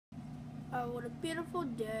Wow, what a beautiful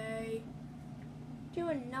day.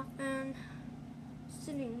 Doing nothing.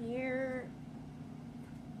 Sitting here.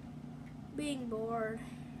 Being bored.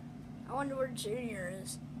 I wonder where Junior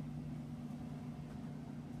is.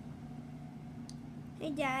 Hey,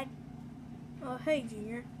 Dad. Oh, hey,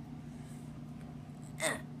 Junior.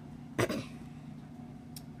 Dad,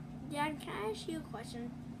 can I ask you a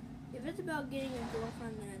question? If it's about getting a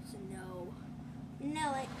girlfriend, then it's a no. No,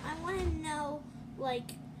 I want to know,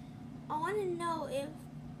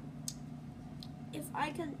 if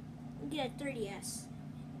I could get a 3DS.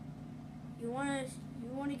 You wanna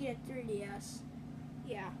get a 3DS?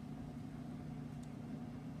 Yeah.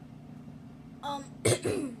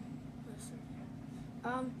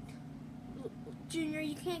 Junior,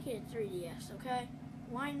 you can't get a 3DS, okay?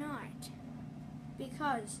 Why not?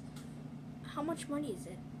 Because how much money is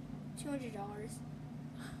it? $200.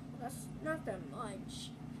 That's not that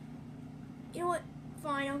much. You know what?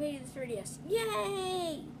 Fine, I'll get you the 3DS.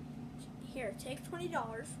 Yay! Here, take $20.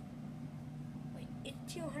 Wait,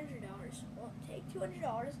 it's $200. Well, take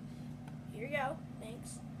 $200. Here you go.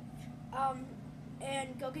 Thanks.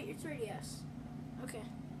 And go get your 3DS. Okay.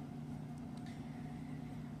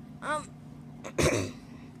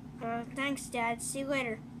 Thanks, Dad. See you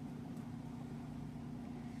later.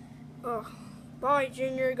 Oh, bye,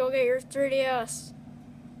 Junior. Go get your 3DS.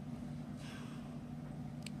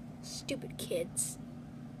 Stupid kids.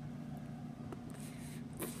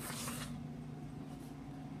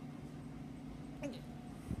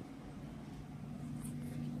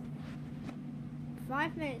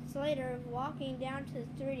 Five minutes later, walking down to the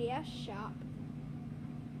 3DS shop.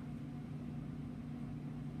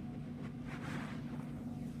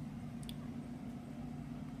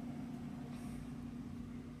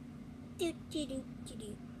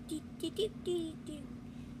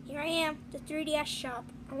 Here I am, the 3DS shop.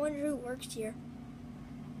 I wonder who works here.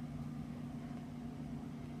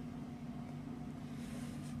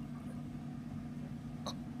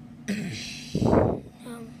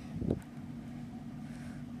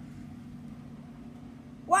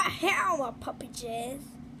 What hell, Puppy Jizz?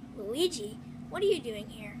 Luigi, what are you doing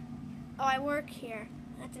here? Oh, I work here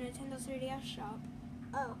at the Nintendo 3DS shop.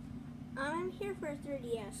 Oh, I'm here for a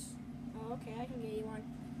 3DS. Oh, okay, I can get you one.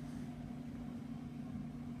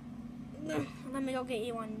 Let me go get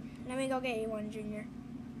you one, Junior.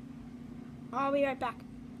 I'll be right back.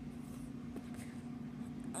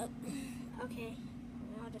 Okay,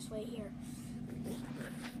 I'll just wait here.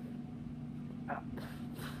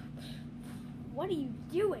 What are you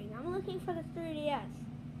doing? I'm looking for the 3DS.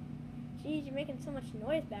 Jeez, you're making so much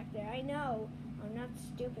noise back there. I know. I'm not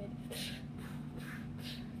stupid.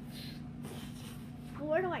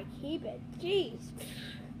 Where do I keep it? Jeez.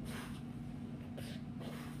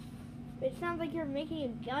 It sounds like you're making a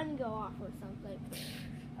gun go off or something.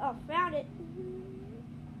 Oh, found it.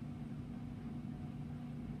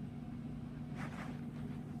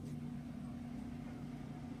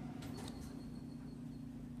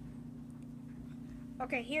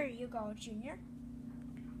 Okay, here you go, Junior.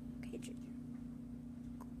 Okay, Junior.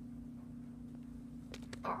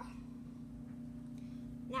 Oh.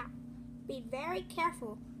 Now, be very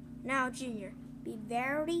careful. Now, Junior, be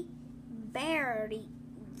very, very,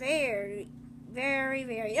 very, very,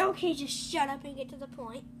 very... Okay, just shut up and get to the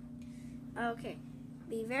point. Okay,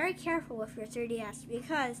 be very careful with your 3DS,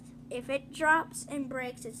 because if it drops and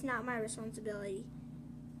breaks, it's not my responsibility.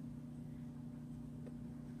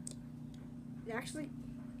 It actually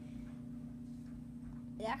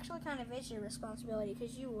kind of is your responsibility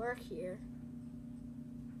because you work here.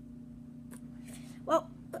 Well,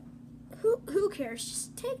 who cares?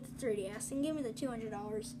 Just take the 3DS and give me the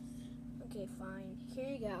 $200. Okay, fine. Here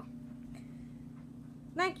you go.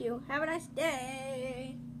 Thank you. Have a nice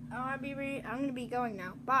day. I'm gonna be going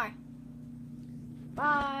now. Bye.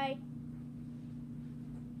 Bye.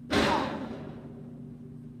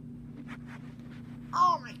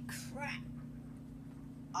 Oh my crap.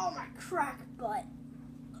 Oh my crack butt.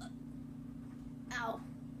 Ow.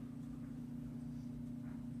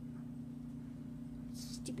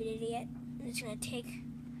 Stupid idiot. I'm just gonna take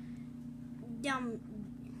dumb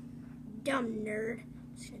nerd.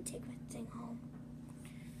 I'm just gonna take my thing home.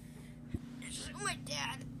 Show my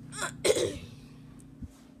dad.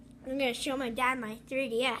 I'm gonna show my dad my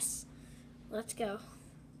 3DS. Let's go.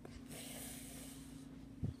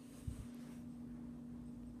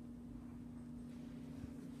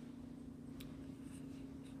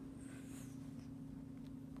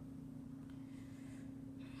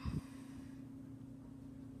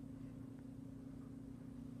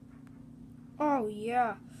 Oh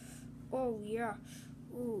yeah. Oh yeah.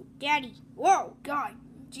 Ooh, Daddy. Whoa, God.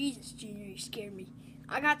 Jesus, Junior, you scared me.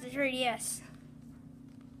 I got the 3DS.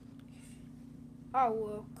 Oh,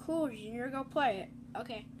 well, cool, Junior. Go play it.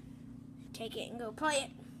 Okay. Take it and go play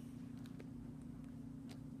it.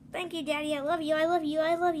 Thank you, Daddy. I love you. I love you.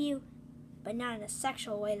 I love you. But not in a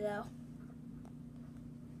sexual way, though.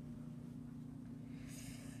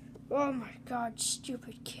 Oh, my God.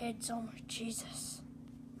 Stupid kids. Oh, my Jesus.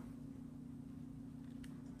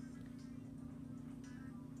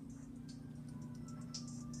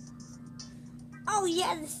 Oh,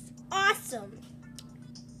 yeah. This is awesome.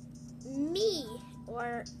 Me.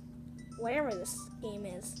 Or whatever this game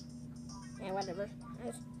is. Yeah, whatever.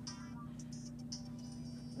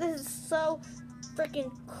 This is so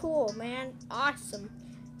freaking cool, man. Awesome.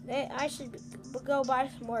 I should go buy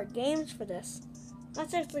some more games for this.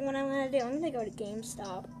 That's actually what I'm going to do. I'm going to go to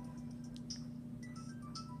GameStop.